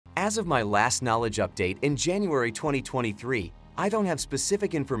As of my last knowledge update in January 2023, I don't have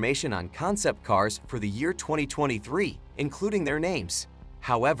specific information on concept cars for the year 2023, including their names.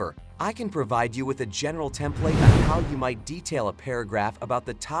 However, I can provide you with a general template on how you might detail a paragraph about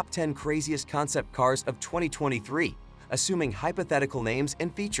the top 10 craziest concept cars of 2023, assuming hypothetical names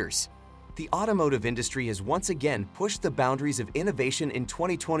and features. The automotive industry has once again pushed the boundaries of innovation in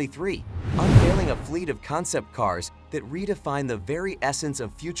 2023, unveiling a fleet of concept cars that redefine the very essence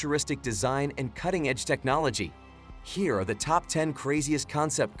of futuristic design and cutting-edge technology. Here are the top 10 craziest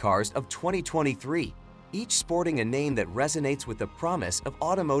concept cars of 2023, each sporting a name that resonates with the promise of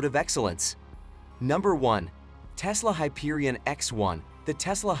automotive excellence. Number 1. Tesla Hyperion X1. The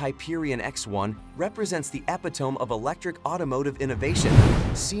Tesla Hyperion X1 represents the epitome of electric automotive innovation,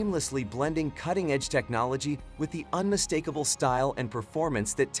 seamlessly blending cutting-edge technology with the unmistakable style and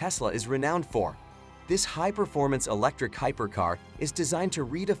performance that Tesla is renowned for. This high-performance electric hypercar is designed to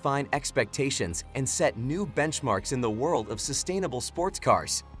redefine expectations and set new benchmarks in the world of sustainable sports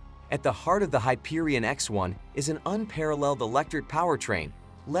cars. At the heart of the Hyperion X1 is an unparalleled electric powertrain,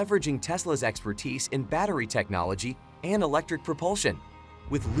 leveraging Tesla's expertise in battery technology and electric propulsion.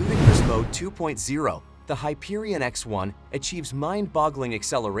 With Ludicrous Mode 2.0, the Hyperion X1 achieves mind-boggling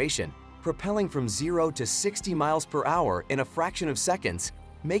acceleration, propelling from 0 to 60 miles per hour in a fraction of seconds,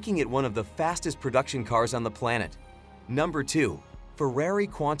 making it one of the fastest production cars on the planet. Number 2. Ferrari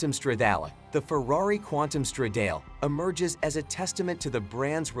Quantum Stradale. The Ferrari Quantum Stradale emerges as a testament to the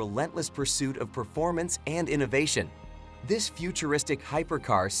brand's relentless pursuit of performance and innovation. This futuristic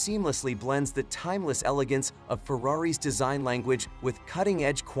hypercar seamlessly blends the timeless elegance of Ferrari's design language with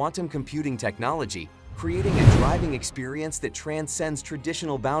cutting-edge quantum computing technology, creating a driving experience that transcends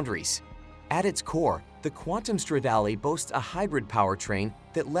traditional boundaries. At its core, the Quantum Stradale boasts a hybrid powertrain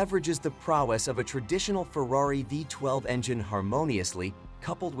that leverages the prowess of a traditional Ferrari V12 engine harmoniously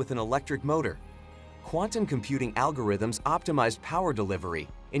coupled with an electric motor. Quantum computing algorithms optimize power delivery,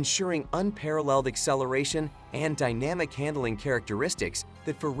 ensuring unparalleled acceleration and dynamic handling characteristics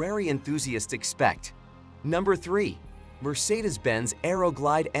that Ferrari enthusiasts expect. Number 3. Mercedes-Benz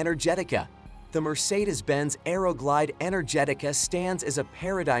Aeroglide Energetica. The Mercedes-Benz Aeroglide Energetica stands as a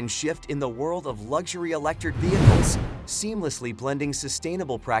paradigm shift in the world of luxury electric vehicles, seamlessly blending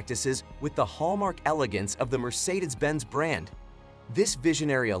sustainable practices with the hallmark elegance of the Mercedes-Benz brand. This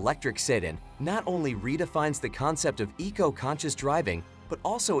visionary electric sedan not only redefines the concept of eco-conscious driving, but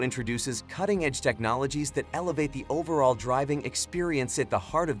also introduces cutting-edge technologies that elevate the overall driving experience. At the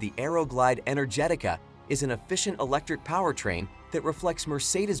heart of the Aeroglide Energetica is an efficient electric powertrain that reflects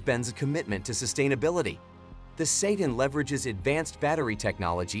Mercedes-Benz's commitment to sustainability. The sedan leverages advanced battery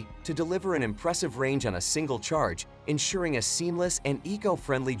technology to deliver an impressive range on a single charge, ensuring a seamless and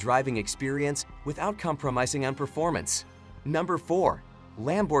eco-friendly driving experience without compromising on performance. Number 4.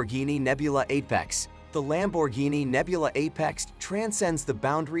 Lamborghini Nebula Apex. The Lamborghini Nebula Apex transcends the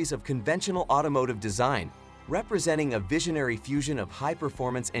boundaries of conventional automotive design, representing a visionary fusion of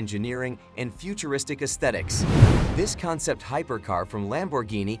high-performance engineering and futuristic aesthetics. This concept hypercar from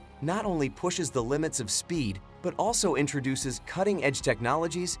Lamborghini not only pushes the limits of speed, but also introduces cutting-edge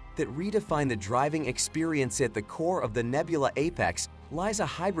technologies that redefine the driving experience. At the core of the Nebula Apex lies a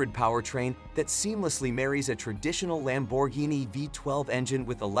hybrid powertrain that seamlessly marries a traditional Lamborghini V12 engine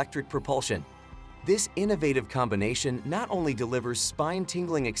with electric propulsion. This innovative combination not only delivers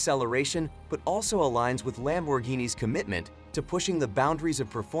spine-tingling acceleration, but also aligns with Lamborghini's commitment to pushing the boundaries of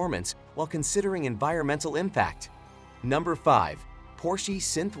performance while considering environmental impact. Number 5. Porsche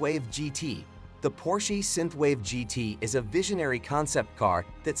Synthwave GT. The Porsche Synthwave GT is a visionary concept car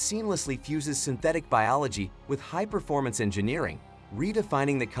that seamlessly fuses synthetic biology with high-performance engineering,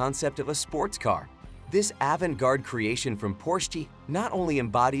 redefining the concept of a sports car. This avant-garde creation from Porsche not only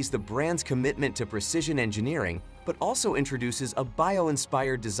embodies the brand's commitment to precision engineering, but also introduces a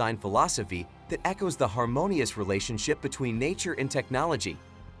bio-inspired design philosophy that echoes the harmonious relationship between nature and technology.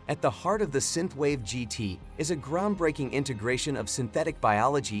 At the heart of the Synthwave GT is a groundbreaking integration of synthetic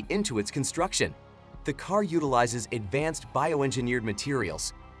biology into its construction. The car utilizes advanced bioengineered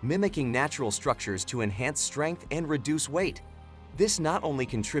materials, mimicking natural structures to enhance strength and reduce weight. This not only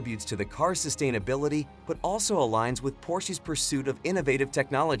contributes to the car's sustainability, but also aligns with Porsche's pursuit of innovative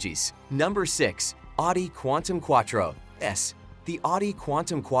technologies. Number 6. Audi Quantum Quattro S. The Audi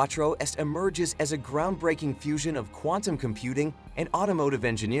Quantum Quattro S emerges as a groundbreaking fusion of quantum computing and automotive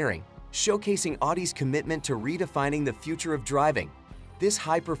engineering, showcasing Audi's commitment to redefining the future of driving. This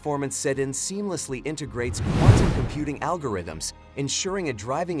high-performance sedan seamlessly integrates quantum computing algorithms, ensuring a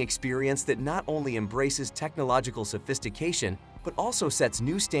driving experience that not only embraces technological sophistication, but also sets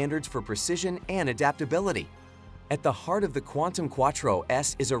new standards for precision and adaptability. At the heart of the Quantum Quattro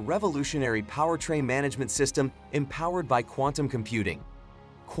S is a revolutionary powertrain management system empowered by quantum computing.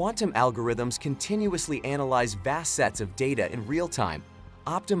 Quantum algorithms continuously analyze vast sets of data in real time,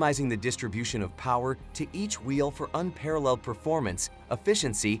 optimizing the distribution of power to each wheel for unparalleled performance,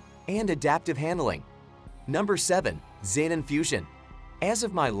 efficiency, and adaptive handling. Number 7. Xenon Fusion. As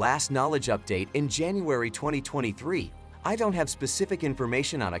of my last knowledge update in January 2023, I don't have specific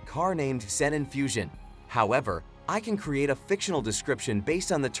information on a car named Xenon Fusion. However, I can create a fictional description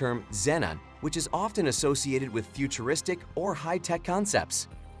based on the term xenon, which is often associated with futuristic or high-tech concepts.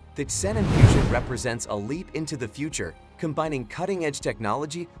 The Xenon Fusion represents a leap into the future, combining cutting-edge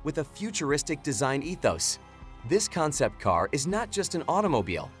technology with a futuristic design ethos. This concept car is not just an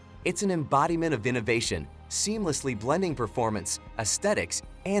automobile, it's an embodiment of innovation, seamlessly blending performance, aesthetics,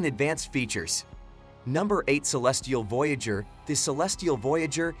 and advanced features. Number 8. Celestial Voyager. The Celestial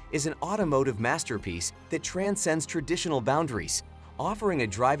Voyager is an automotive masterpiece that transcends traditional boundaries, offering a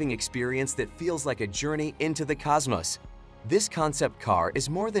driving experience that feels like a journey into the cosmos. This concept car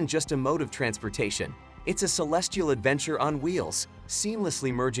is more than just a mode of transportation. It's a celestial adventure on wheels,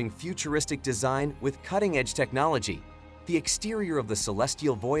 seamlessly merging futuristic design with cutting-edge technology. The exterior of the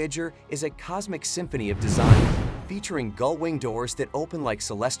Celestial Voyager is a cosmic symphony of design, featuring gull-wing doors that open like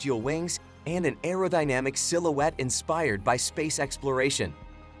celestial wings and an aerodynamic silhouette inspired by space exploration.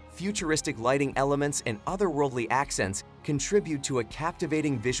 Futuristic lighting elements and otherworldly accents contribute to a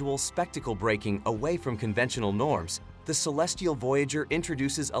captivating visual spectacle breaking away from conventional norms. The Celestial Voyager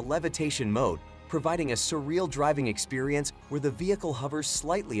introduces a levitation mode, providing a surreal driving experience where the vehicle hovers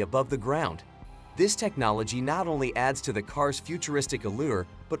slightly above the ground. This technology not only adds to the car's futuristic allure,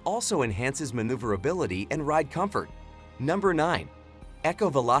 but also enhances maneuverability and ride comfort. Number 9.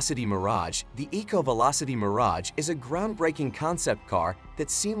 Eco-Velocity Mirage. The Eco-Velocity Mirage is a groundbreaking concept car that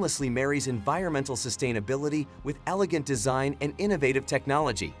seamlessly marries environmental sustainability with elegant design and innovative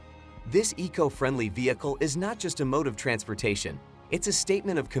technology. This eco-friendly vehicle is not just a mode of transportation, it's a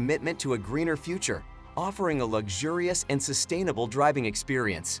statement of commitment to a greener future, offering a luxurious and sustainable driving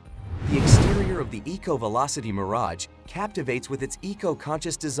experience. The exterior of the Eco-Velocity Mirage captivates with its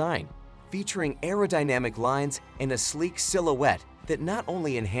eco-conscious design, featuring aerodynamic lines and a sleek silhouette that not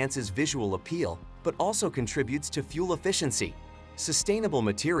only enhances visual appeal, but also contributes to fuel efficiency. Sustainable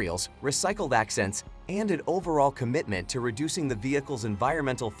materials, recycled accents, and an overall commitment to reducing the vehicle's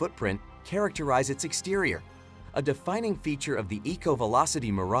environmental footprint characterize its exterior. A defining feature of the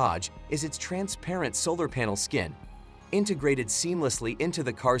Eco-Velocity Mirage is its transparent solar panel skin. Integrated seamlessly into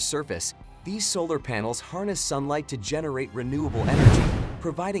the car's surface, these solar panels harness sunlight to generate renewable energy,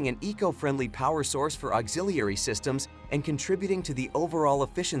 providing an eco-friendly power source for auxiliary systems and contributing to the overall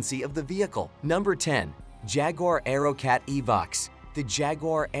efficiency of the vehicle. Number 10. Jaguar Aerocat Evox. The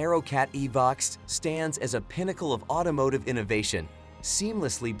Jaguar Aerocat Evox stands as a pinnacle of automotive innovation,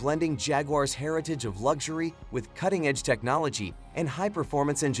 seamlessly blending Jaguar's heritage of luxury with cutting-edge technology and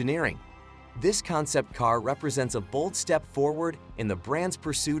high-performance engineering. This concept car represents a bold step forward in the brand's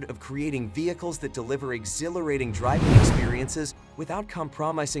pursuit of creating vehicles that deliver exhilarating driving experiences without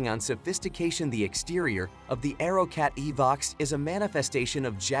compromising on sophistication. The exterior of the Aerocat Evox is a manifestation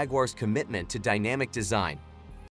of Jaguar's commitment to dynamic design,